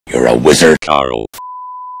You're a wizard, Carl.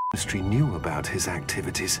 Ministry knew about his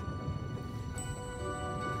activities.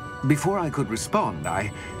 Before I could respond,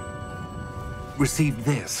 I received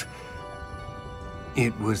this.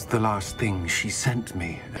 It was the last thing she sent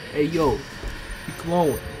me. Hey yo, you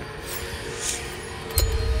glowing.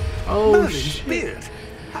 Oh Merlin's shit. beard.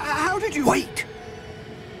 How did you... Wait!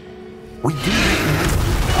 We do...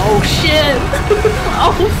 Oh shit!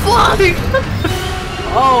 Oh fuck!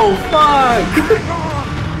 Oh fuck!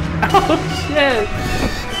 Oh shit!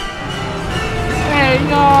 Hey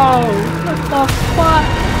yo! What the fuck?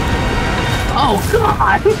 Oh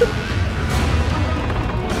god!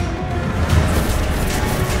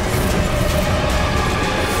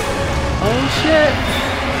 Oh shit!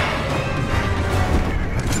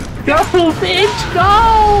 Go bitch, go!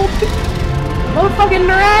 Motherfucking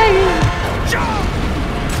dragon!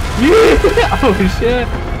 Yeah! Oh shit!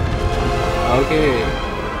 Okay.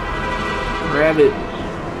 Grab it.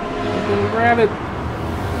 Grab it.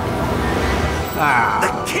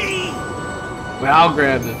 Ah. The key! Well, I'll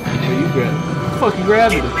grab it. Well, you grab it. Fucking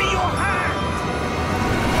grab it. Give me your hand!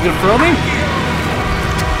 You gonna throw me?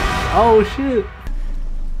 Oh shit.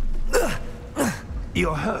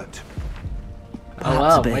 You're hurt. Oh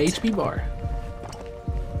wow, my HP bar.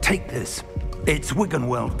 Take this. It's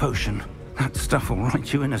Wiggenweld potion. That stuff will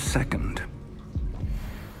right you in a second.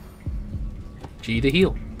 G to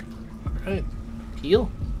heal. Alright.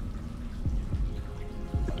 Heal.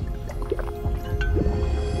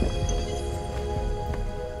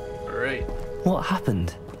 Alright. What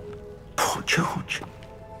happened? Poor George.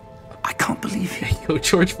 I can't believe it. Yo,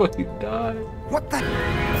 George fucking died. What the...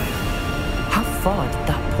 How far did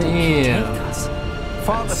that portkey take us?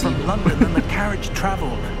 Farther from London than the carriage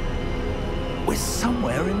travelled. We're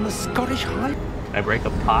somewhere in the Scottish Highlands. Can I break a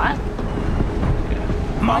pot?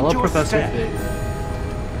 Mind Follow your Professor step. Fig.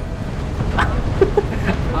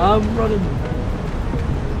 I'm running.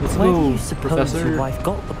 Let's Where do go, you suppose Professor. your wife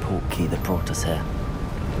got the portkey that brought us here?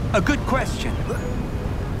 A good question.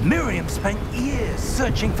 Miriam spent years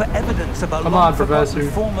searching for evidence of a Come on, long-forgotten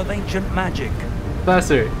Professor. form of ancient magic.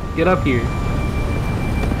 Professor, get up here.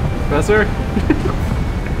 Professor?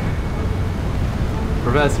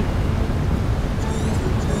 Professor.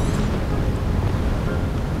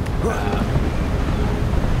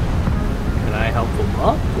 Can I help him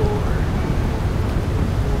up, or?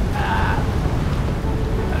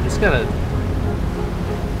 I'm just gonna...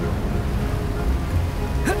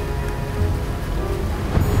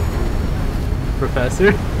 Professor?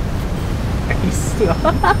 Are you still...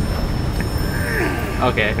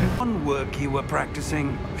 Okay. One work you were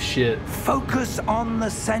practicing. Oh, shit. Focus on the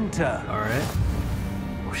center. Alright.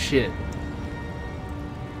 Oh, shit.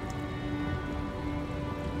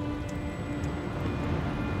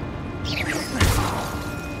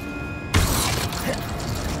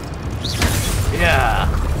 Yeah.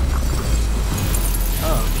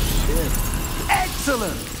 Oh, shit.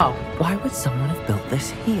 Excellent! Oh. Why would someone have built this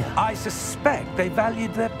here? I suspect they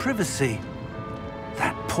valued their privacy.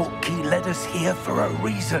 That portkey led us here for a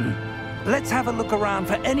reason. Let's have a look around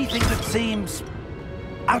for anything that seems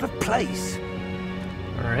out of place.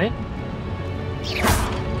 Alright.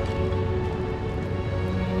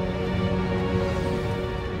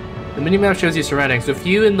 The minimap shows you surroundings. So if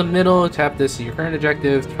you in the middle, tap this to your current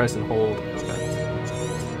objective, press and hold.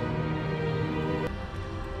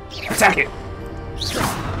 Attack it!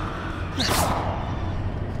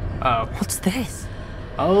 Oh. What's this?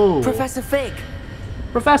 Oh. Professor Fig!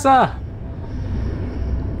 Professor!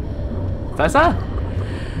 Professor?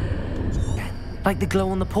 Like the glow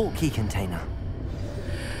on the portkey container.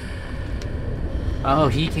 Oh,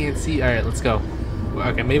 he can't see. Alright, let's go.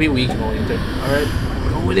 Okay, maybe we can only do. Alright.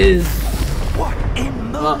 Go it is. What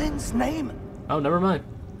in Merlin's name? Oh, never mind.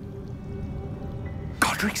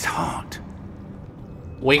 Godric's heart.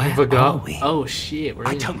 Wake of a Where are goblin. we? Oh shit, we're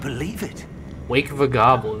I in don't believe it. Wake of a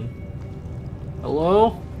goblin.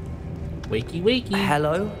 Hello? Wakey wakey.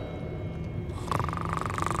 Hello?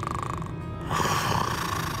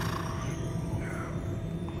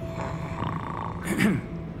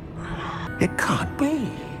 It can't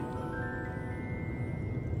be.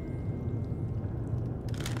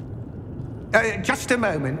 Just a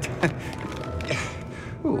moment.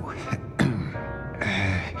 Ooh.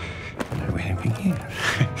 Where do we begin?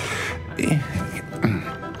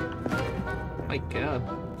 My god.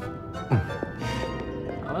 Oh,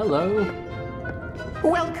 hello.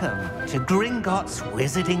 Welcome to Gringotts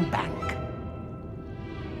Wizarding Bank.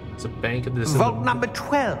 It's a bank of this. Vault number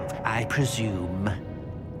 12, I presume.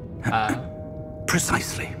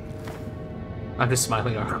 Precisely. I'm just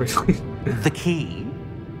smiling awkwardly. The key?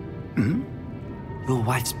 Your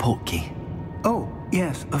wife's portkey. Oh,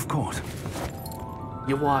 Yes, of course.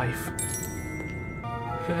 Your wife.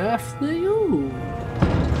 After you.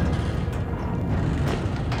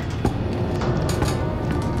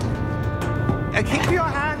 Keep your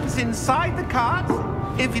hands inside the cart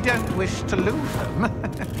if you don't wish to lose them.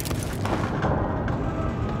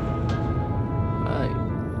 Right.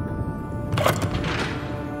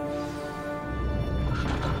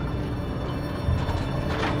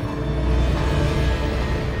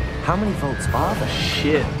 How many vaults are there?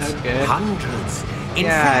 Shit. Okay. Hundreds. In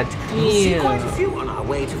God fact, we'll see damn. quite a few on our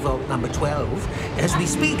way to vault number 12. As we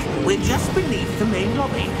speak, we're just beneath the main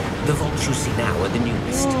lobby. The vaults you see now are the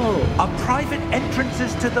newest. Whoa. Are private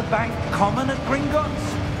entrances to the bank common at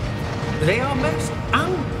Gringotts? They are most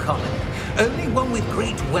uncommon. Only one with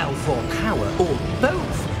great wealth or power, or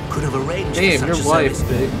both, could have arranged for Damn, such your a wife's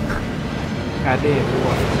service. big. God damn, your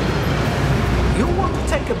wife. You'll want to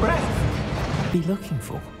take a breath. Be looking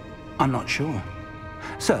for? I'm not sure.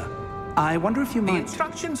 Sir, I wonder if you The might...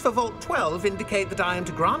 instructions for Vault 12 indicate that I am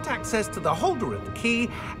to grant access to the holder of the key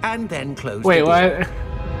and then close Wait, the door.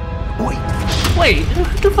 what? Wait, Wait,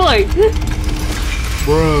 what the fuck?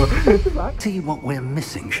 Bro. see what we're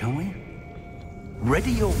missing, shall we?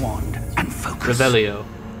 Ready your wand and focus. Revelio.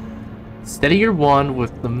 Steady your wand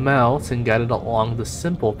with the mouse and guide it along the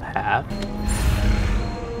simple path.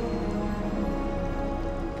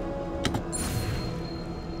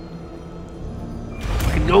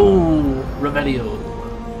 Go! Revelio.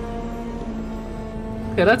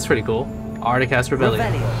 Yeah, that's pretty cool. Articast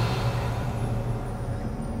Revelio.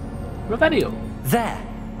 Revelio. There!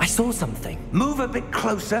 I saw something. Move a bit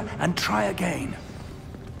closer and try again.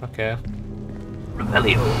 Okay.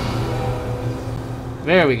 Revelio.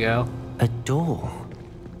 There we go. A door.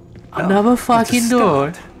 Another That's a fucking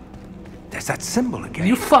door. start. There's that symbol again.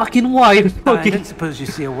 You fucking white. I Fucking. don't suppose you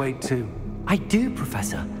see a way to... I do,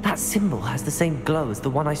 Professor. That symbol has the same glow as the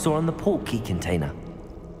one I saw on the port key container.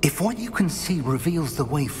 If what you can see reveals the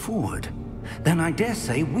way forward, then I dare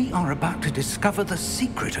say we are about to discover the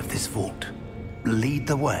secret of this vault. Lead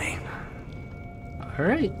the way.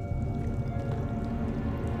 Alright.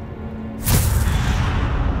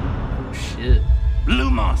 Oh shit.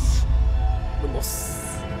 Lumos! Lumos.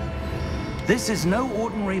 This is no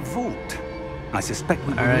ordinary vault. I suspect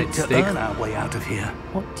we will Alright, need to stay earn our way out of here.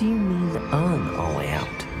 What do you mean, earn our way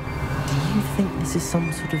out? Do you think this is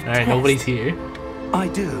some sort of Alright, test? nobody's here. I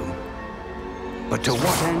do. But to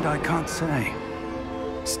what end, I can't say.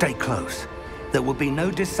 Stay close. There will be no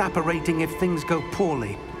disapparating if things go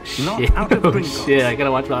poorly. Not Shit. out of Oh Gringotts. shit, I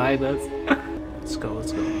gotta watch behind us. Let's go,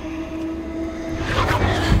 let's go.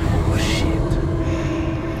 Oh, shit.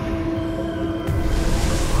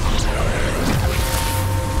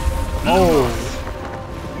 Oh!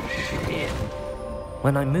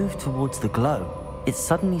 When I moved towards the glow, it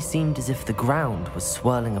suddenly seemed as if the ground was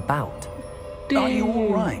swirling about. Are you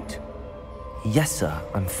all right? Yes, sir,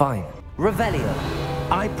 I'm fine. Revelio.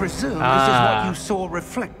 I presume this is what you saw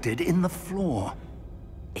reflected in the floor.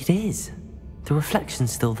 It is. The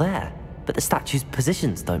reflection's still there, but the statue's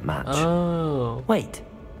positions don't match. Oh. Wait.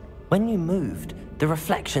 When you moved, the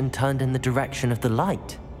reflection turned in the direction of the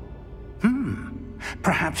light.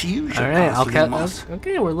 Perhaps you should Alright, pass I'll through cut Moss.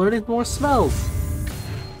 Okay, we're learning more smells.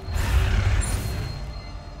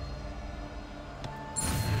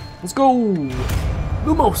 Let's go!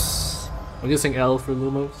 Lumos! I'm guessing L for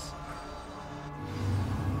Lumos.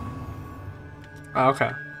 Oh,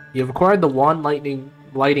 okay. You have acquired the wand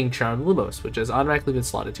lighting charm Lumos, which has automatically been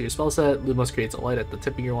slotted to your spell set. Lumos creates a light at the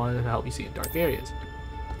tip of your wand to help you see in dark areas.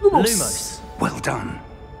 Lumos. Well done.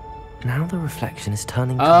 Now the reflection is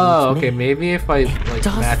turning towards Oh, okay, me. maybe if I like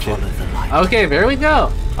Does match it. follow the light. Okay, there we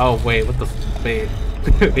go. Oh wait, what the wait.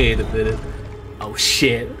 Wait a minute. Oh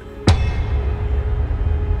shit.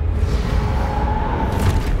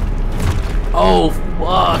 Oh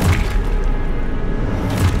fuck.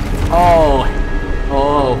 Oh.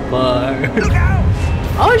 Oh fuck. Look out!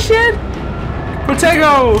 Oh shit.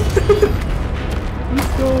 Protego.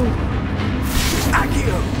 Let's go.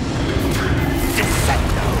 Accio!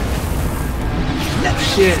 Descendo!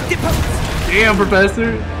 Shit. Depose! Damn,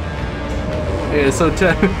 Professor. Yeah, it's so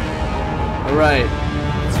tough. Alright.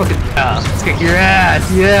 Let's fucking let's kick your ass.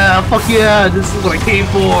 Yeah, fuck yeah. This is what I came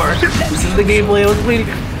for. This is the gameplay I was waiting.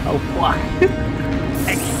 Oh fuck.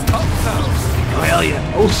 Expulso! Oh hell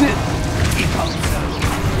yeah. Oh shit. Expulso!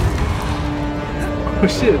 Oh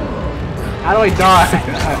shit. How do I die?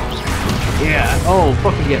 Yeah. Oh,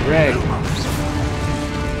 fucking get wrecked.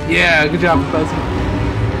 Yeah, good job, Professor.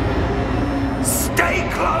 Stay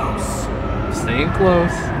close! Staying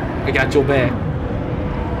close. I got your back.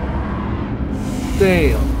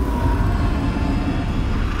 Damn.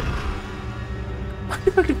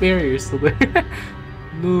 The fucking barrier's still there.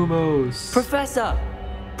 Lumos. Professor!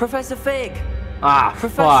 Professor Fig! Ah,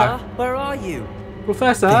 Professor, fuck. where are you?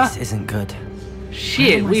 Professor. This isn't good.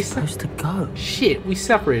 Shit, Where am I supposed to go? Shit, we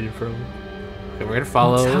separated from him. Okay, we're gonna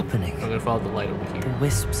follow. What's happening? We're gonna follow the light over The here.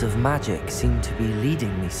 wisps of magic seem to be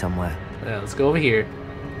leading me somewhere. Yeah, let's go over here.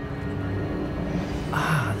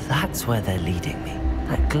 Ah, that's where they're leading me.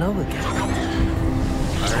 That glow again.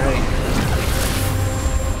 Alright.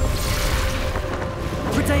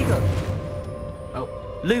 Protego! Oh.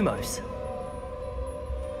 Lumos.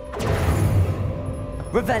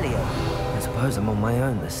 Revelio. I suppose I'm on my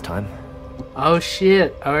own this time. Oh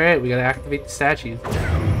shit. Alright, we gotta activate the statues.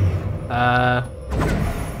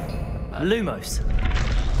 Lumos.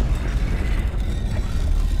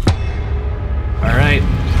 Alright.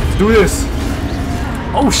 Let's do this.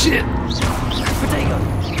 Oh shit. Protego.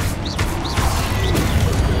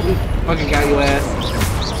 Fucking got your ass.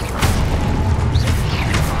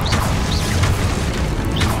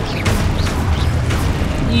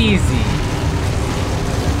 Easy.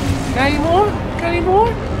 Got any more? Got any more?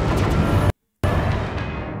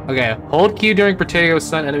 Okay, hold Q during Protego,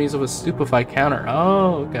 stun enemies with a stupefy counter.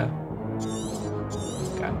 Oh, okay.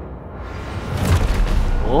 Okay.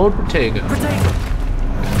 Hold Protego. Protego.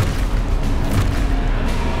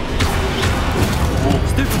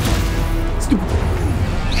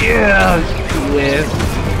 Stupefy. Yeah! With.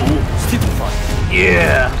 Stupefy.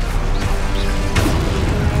 Yeah!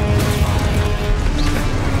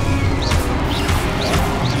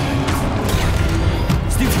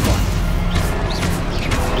 Stupefy.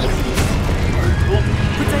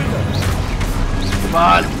 Protego. Come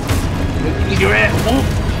on! Need your ass! Oh!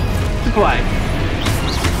 Stupefy!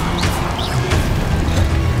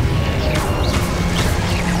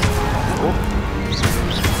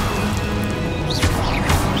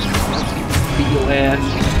 Beat your ass.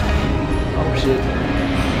 Oh shit.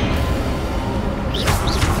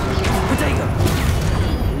 Protego.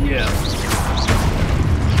 Yeah.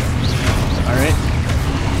 Alright.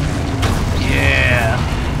 Yeah.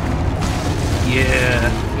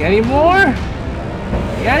 Yeah. Got any more?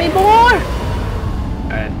 Got any more?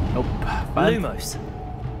 Alright. Nope. Fine. Lumos.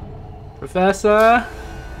 Professor,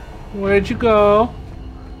 where'd you go?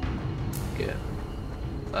 Okay.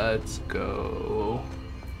 Let's go.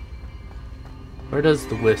 Where does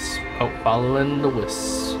the wisp? Oh, following the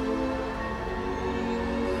wisp.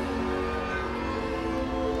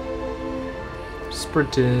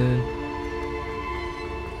 Sprinting.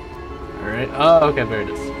 Alright. Oh, okay, there it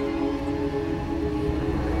is.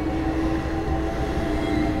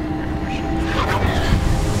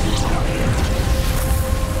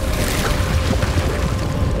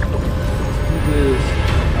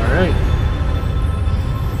 Alright.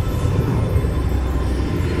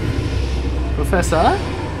 Professor?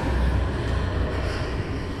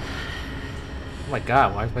 Oh my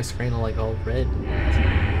god, why is my screen like all red?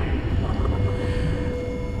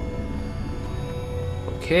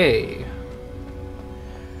 Okay.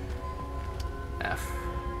 F.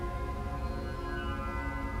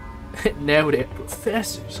 Now that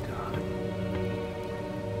Professor's gone.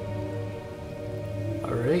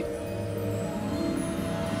 Alright.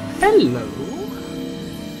 Hello.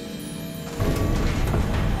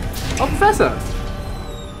 Oh, Professor!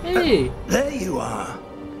 Hey! There you are.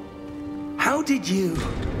 How did you...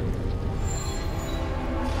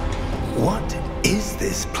 What is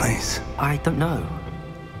this place? I don't know.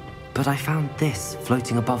 But I found this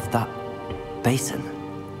floating above that basin.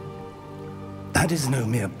 That is no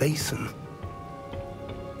mere basin.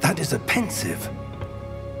 That is a pensive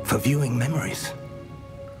for viewing memories.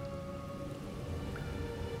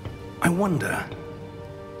 I wonder...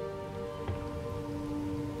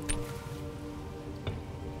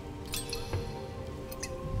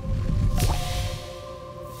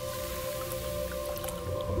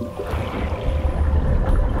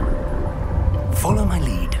 Follow my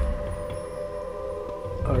lead.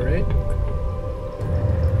 Alright.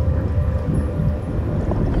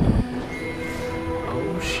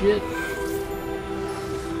 Oh shit.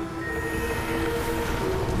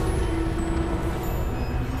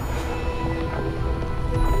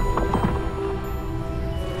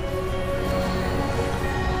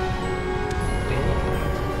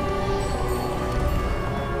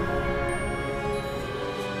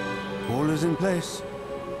 All is in place.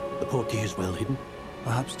 The portkey is well hidden.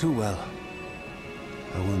 Perhaps too well.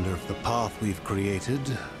 I wonder if the path we've created...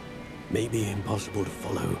 May be impossible to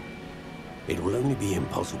follow. It will only be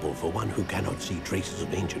impossible for one who cannot see traces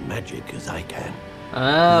of ancient magic as I can.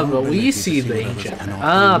 Ah, No but we ability to see the what others ancient. cannot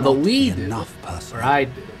Ah, will but not we be do. enough, Or personally. I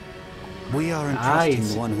do. We are entrusting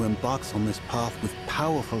Nice. the one who embarks on this path with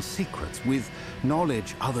powerful secrets, with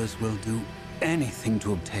knowledge others will do anything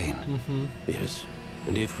to obtain. Yes,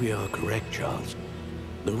 and if we are correct, Charles,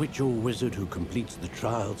 the witch or wizard who completes the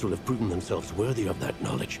trials will have proven themselves worthy of that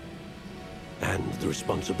knowledge, and the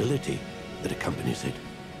responsibility that accompanies it.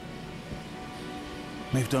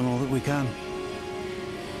 We've done all that we can.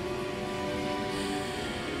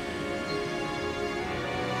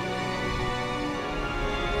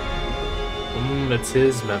 It's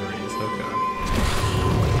his memories, okay.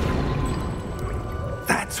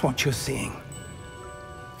 That's what you're seeing.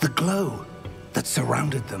 The glow that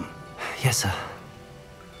surrounded them. Yes, sir.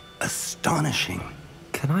 Astonishing.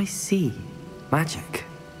 Can I see magic?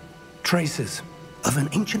 Traces of an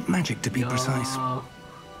ancient magic, to be precise.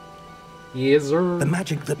 Yes, sir. The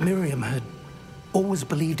magic that Miriam had always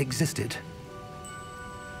believed existed,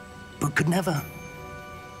 but could never.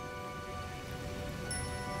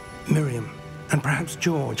 Miriam, and perhaps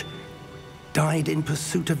George, died in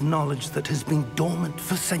pursuit of knowledge that has been dormant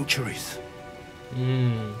for centuries.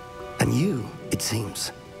 And you, it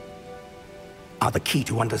seems, are the key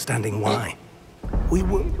to understanding why. We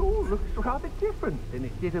were... It all looks rather different than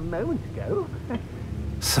it did a moment ago.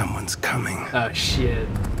 Someone's coming. Oh, shit.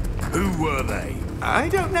 Who were they? I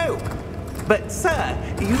don't know. But, sir,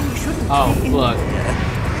 you shouldn't Oh, be in look. here.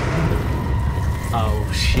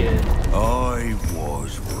 Oh, shit. I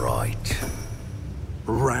was right.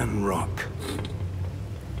 Ranrock.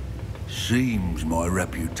 Seems my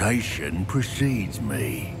reputation precedes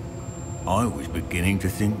me. I was beginning to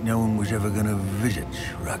think no one was ever going to visit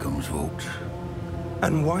Rackham's vault.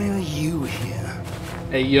 And why are you here?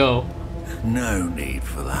 Hey, yo. No need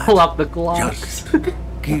for that. Pull up the Glocks. Just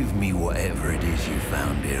give me whatever it is you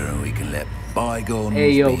found here and we can let bygones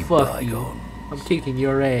Hey, yo, be fuck you. bygones. I'm kicking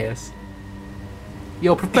your ass.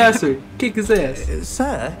 Yo, Professor, kick his ass.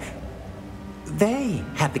 Sir, they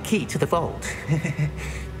had the key to the vault.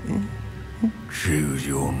 Choose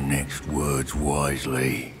your next words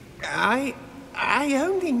wisely. I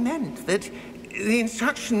only meant that the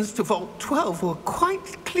instructions to Vault 12 were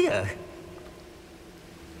quite clear.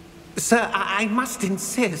 Sir, I must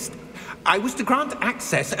insist. I was to grant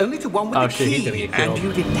access only to one with Oh, the shit, he's gonna key, get killed. and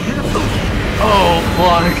you didn't have it. Oh,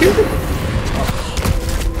 fuck.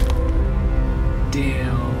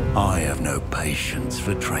 Damn. I have no patience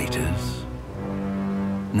for traitors.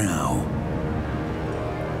 Now,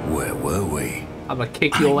 where were we? I'm gonna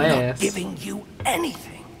kick your I'm ass. not giving you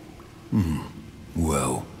anything.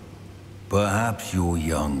 Well, perhaps your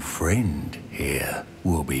young friend here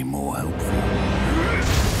will be more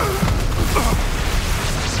helpful.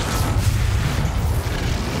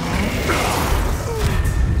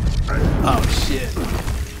 Oh, shit.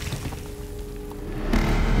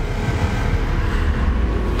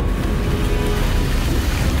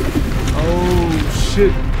 Oh,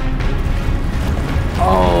 shit.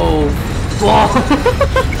 Oh, fuck.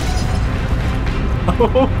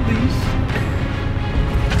 Holy shit.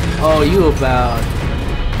 Oh, you about.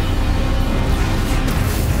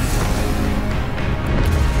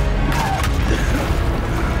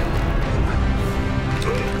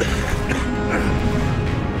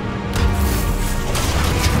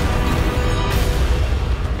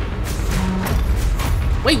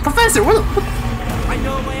 Wait, Professor, what the? I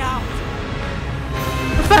know a way out.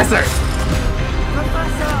 Professor!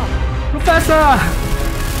 Professor!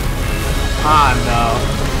 Ah, no.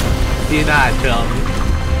 Do not tell me.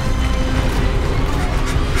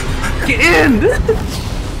 Get in!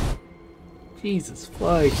 Jesus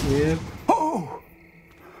fuck, man. Oh!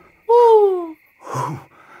 Woo!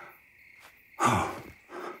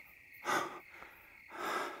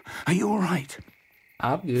 Are you all right?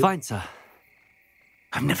 I'm good. Fine, sir.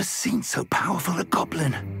 I've never seen so powerful a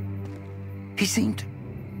goblin. He seemed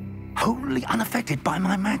wholly unaffected by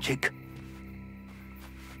my magic.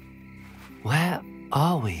 Where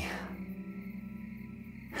are we?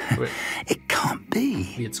 Wait, It can't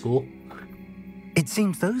be. we at school? It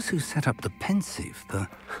seems those who set up the pensive, the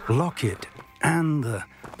locket, and the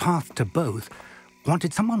path to both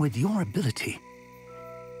wanted someone with your ability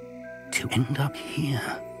to end up here.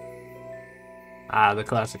 Ah, the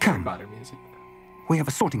classic Harry Come. Potter music. We have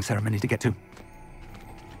a sorting ceremony to get to.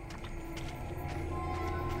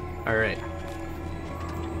 Alright.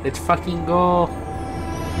 Let's fucking go.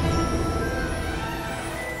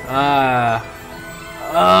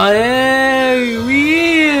 Oh, hey, we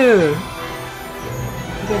here.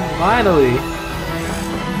 Finally.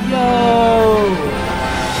 Yo.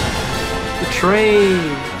 The train.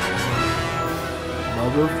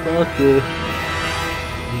 Motherfucker.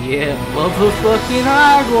 Yeah, motherfucking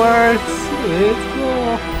Hogwarts. Let's go.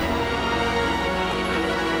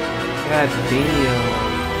 God damn.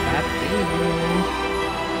 God damn.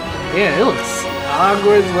 Yeah, it looks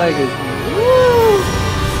Hogwarts Legacy. Woo!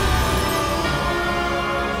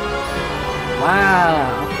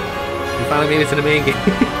 Wow. We finally made it to the main game.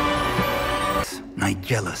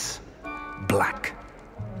 Nigellus. Black.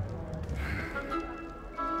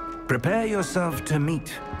 Prepare yourself to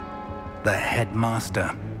meet the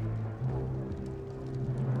headmaster.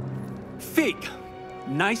 Fig,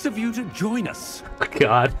 nice of you to join us.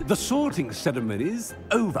 God. The sorting ceremony's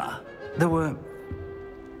over. There were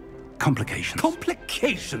complications.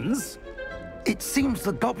 Complications? It seems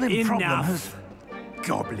the goblin problem has... Enough.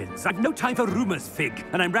 Goblins. I've no time for rumors, Fig,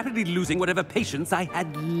 and I'm rapidly losing whatever patience I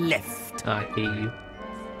had left. I hate you.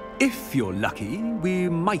 If you're lucky, we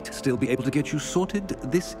might still be able to get you sorted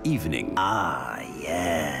this evening. Ah,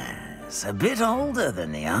 yes. A bit older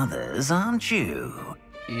than the others, aren't you?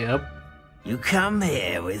 Yep. You come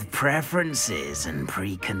here with preferences and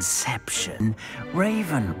preconception,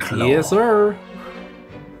 Ravenclaw. Yes, sir.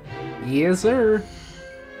 Yes, sir.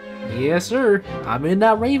 Yes, sir. I'm in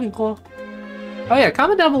that Ravenclaw. Oh yeah,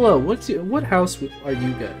 comment down below. What house are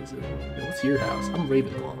you guys in? What's your house? I'm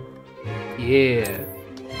Ravenclaw. Yeah.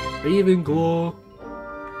 Ravenclaw.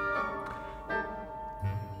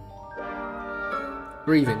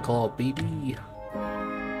 Ravenclaw, baby.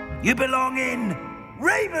 You belong in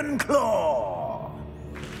Ravenclaw.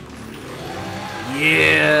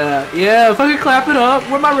 Yeah. Yeah, fucking clap it up.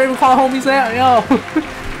 Where my Ravenclaw homies at, yo?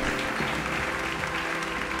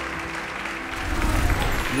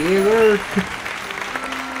 Yeah, sir.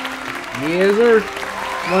 Yeah, sir.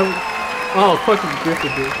 Oh, fucking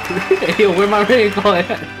Gryffindor. Yo, where my Ravenclaw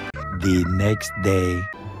at? The next day.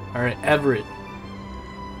 Alright, Everett.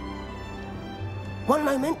 One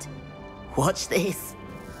moment. Watch this.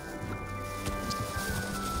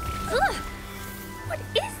 Ugh! What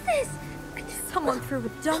is this? Someone threw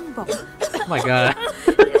a dung bomb. Oh my god.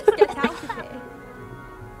 Let's get out of here.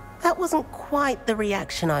 That wasn't quite the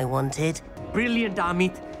reaction I wanted. Brilliant,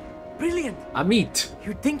 Amit. Brilliant. Amit.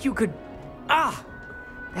 You'd think you could... Ah!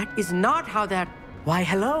 That is not how that... Why,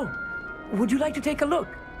 hello. Would you like to take a look?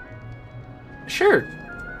 Sure.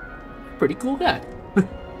 Pretty cool guy.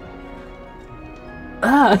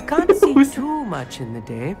 Ah. Can't see too much in the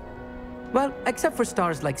day. Well, except for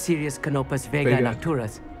stars like Sirius, Canopus, Vega, and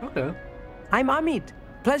Arcturus. Okay. I'm Amit.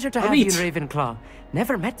 Pleasure to have you in Ravenclaw.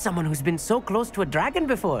 Never met someone who's been so close to a dragon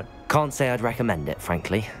before. Can't say I'd recommend it,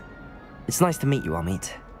 frankly. It's nice to meet you,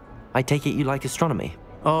 Amit. I take it you like astronomy?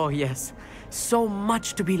 Oh, yes. So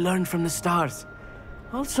much to be learned from the stars.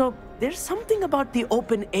 Also, there's something about the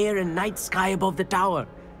open air and night sky above the tower.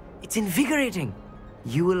 It's invigorating.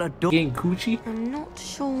 You will adore... Getting coochie? I'm not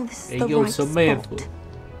sure this is Hey, the yo, right Samantha. spot.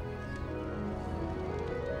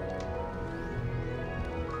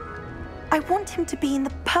 I want him to be in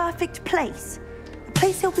the perfect place. A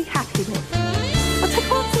place he'll be happy with. But I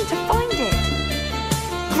can't seem to find it.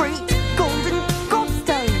 Great golden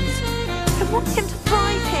gobstones! I want him to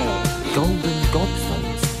thrive here. Golden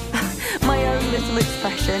gobstones? My own little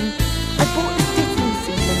expression. I bought this Disney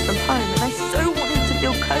seedling from home and I so want him to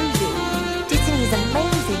feel cozy. Disney is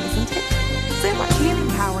amazing, isn't it? So much healing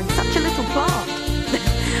power in such a little plant.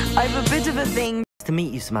 I've a bit of a thing. Nice to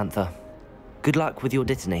meet you, Samantha. Good luck with your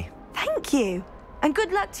Dittany. Thank you. And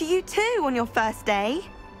good luck to you too on your first day.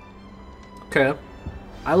 Okay.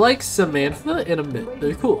 I like Samantha and Amit.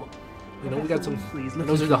 They're cool. You know, we got some...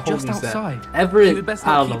 Those are the just homies outside. that... Everett, You'd best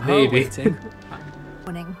I not don't know, keep her maybe. waiting.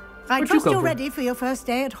 Morning. I Where'd you trust come you're from? ready for your first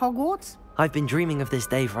day at Hogwarts? I've been dreaming of this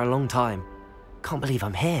day for a long time. Can't believe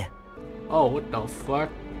I'm here. Oh, what the fuck?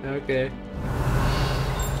 Okay.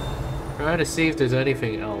 Trying to see if there's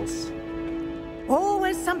anything else.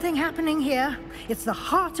 Always something happening here. It's the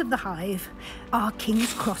heart of the hive. Our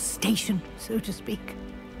King's Cross station, so to speak.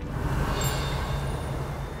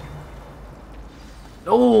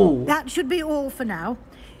 Oh! That should be all for now.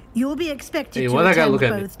 You'll be expected Hey, to why that guy attend look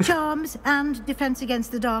at me? both Charms and Defense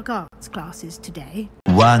Against the Dark Arts classes today.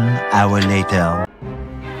 1 hour later.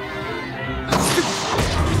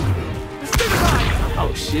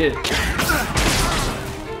 Oh shit.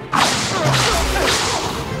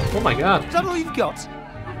 Oh my god. Is that all you've got?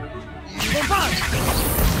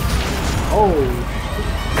 Oh.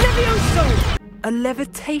 Levioso! A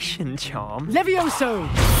levitation charm? Levioso!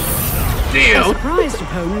 A Damn! surprised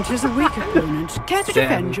opponent is a weak opponent. Care to Damn.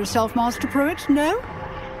 defend yourself, Master Pruitt? No?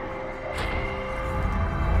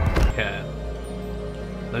 Okay.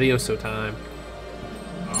 Levioso time.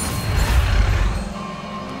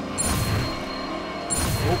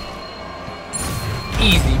 Oh.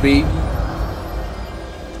 Easy, baby.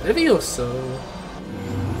 Levioso.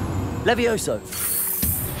 Levioso!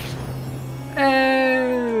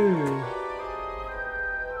 Oh.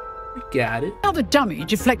 Got it. Now the dummy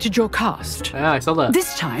deflected your cast. Ah, I saw that.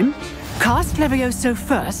 This time, cast Levioso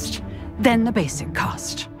first, then the basic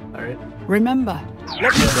cast. Alright. Remember.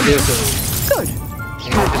 Levioso. Good.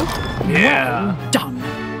 Yeah. Well done.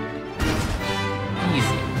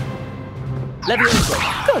 Easy. Levioso.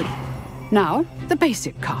 Good. Now, the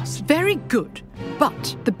basic cast. Very good.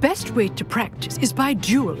 But the best way to practice is by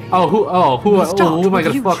dueling. Who am I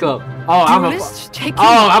gonna fuck up? I'm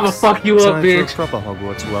gonna fuck you up, bitch. Proper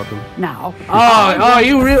Hogwarts welcome. Now.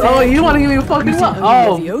 You want to give me a fucking what?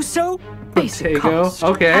 Levioso, basic cast,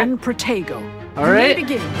 okay. and Protego. All right.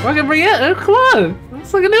 Begin. Fucking bring it. Come on. Let's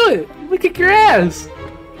fucking do it. Let me kick your ass.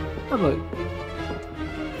 I'm like.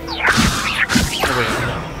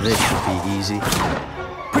 This should be easy.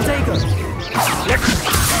 Protego.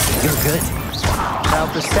 You're good. How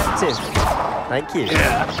perceptive. Thank you.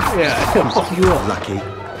 Yeah. Fuck you up. Lucky.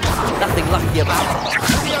 Nothing lucky about it.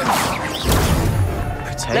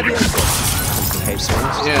 Levioso. Okay,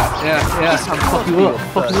 songs. Yeah. I'm fuck you up.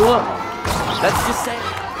 Fuck you up. Let's just say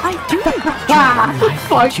I do.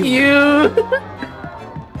 Fuck you.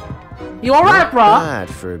 You alright, bro? Bad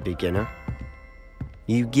for a beginner.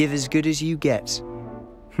 You give as good as you get.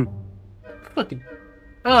 Fucking.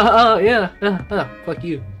 Fuck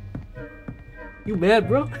you. You mad,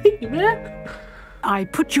 bro? You mad? I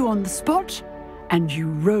put you on the spot, and you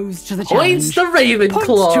rose to the Points challenge. to Ravenclaw.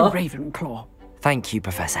 Points to Ravenclaw. Thank you,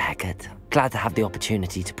 Professor Hecat. Glad to have the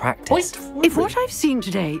opportunity to practice. If what I've seen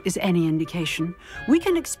today is any indication, we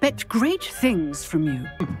can expect great things from you.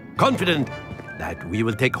 Confident that we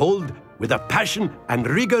will take hold with the passion and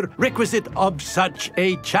rigor requisite of such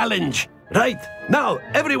a challenge. Right, now,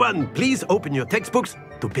 everyone, please open your textbooks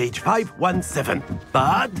to page 517.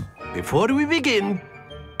 But before we begin,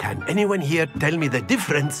 can anyone here tell me the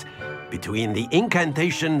difference between the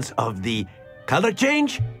incantations of the color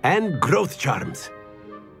change and growth charms?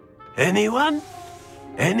 Anyone?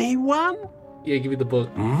 Anyone? Yeah, give me the book.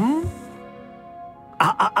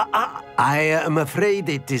 I am afraid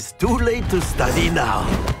it is too late to study now.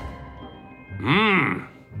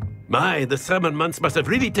 My, the summer months must have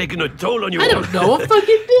really taken a toll on you all. I don't know what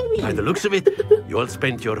fucking do By the looks of it, you all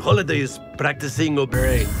spent your holidays practicing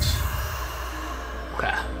great.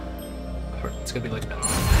 Okay. It's gonna be like that.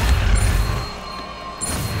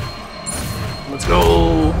 Let's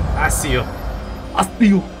go. Accio.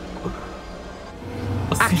 Accio.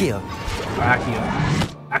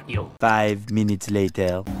 5 minutes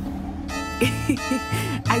later.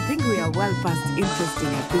 I think we are well past interesting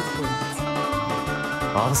at this point.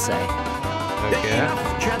 I'll say. Okay.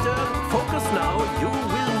 Enough chatter. Focus now. You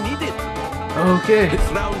will need it. Okay. This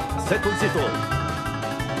round settles it all.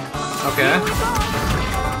 Okay.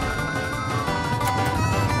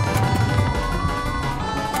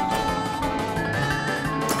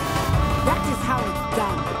 That is how it's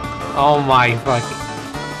done. Oh my fucking.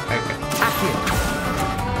 Okay.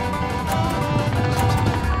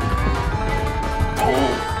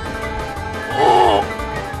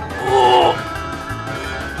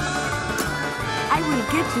 I will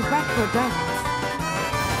get you back for that.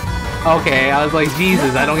 Okay, I was like,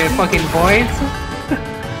 Jesus, I don't get fucking points?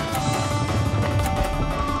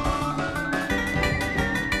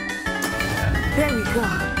 There we go.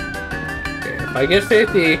 Okay, if I get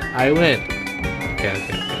 50, I win. Okay.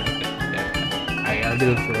 I gotta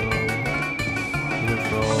do it for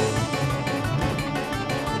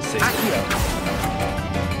Let's see.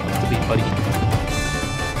 To be buddy.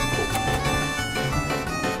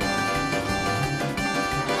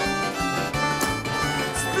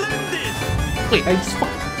 Wait, I just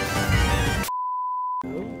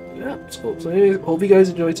yeah, it's cool. So anyways, hope you guys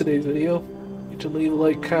enjoyed today's video. You should leave a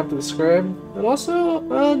like, comment, and subscribe. And also,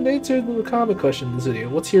 answer the comment question in this video.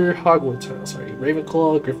 What's your Hogwarts house? Are you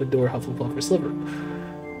Ravenclaw, Gryffindor, Hufflepuff, or Slytherin?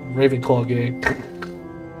 Ravenclaw gang.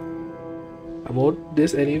 I won't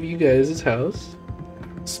diss any of you guys' house.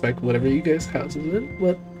 Respect whatever you guys' house is in,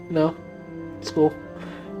 but no, it's cool.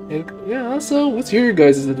 And yeah, also, what's your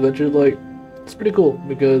guys' adventure like? It's pretty cool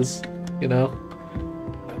because, you know,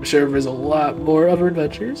 I'm sure there's a lot more other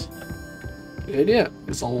adventures. And yeah,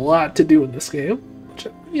 there's a lot to do in this game. Which,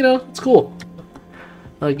 you know, it's cool.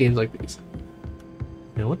 I like games like these.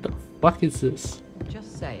 Now, what the fuck is this?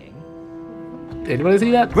 Just saying. Anybody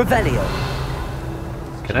see that? Revelio.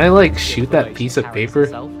 Can I, like, shoot that piece of paper?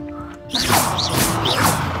 Shit.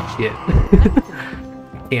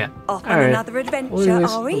 Yeah. Off on Alright. another adventure, Well,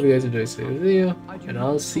 anyways, are we? hope you guys enjoyed today's video, and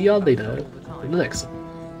I'll see y'all later in the next one.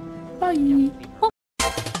 Bye!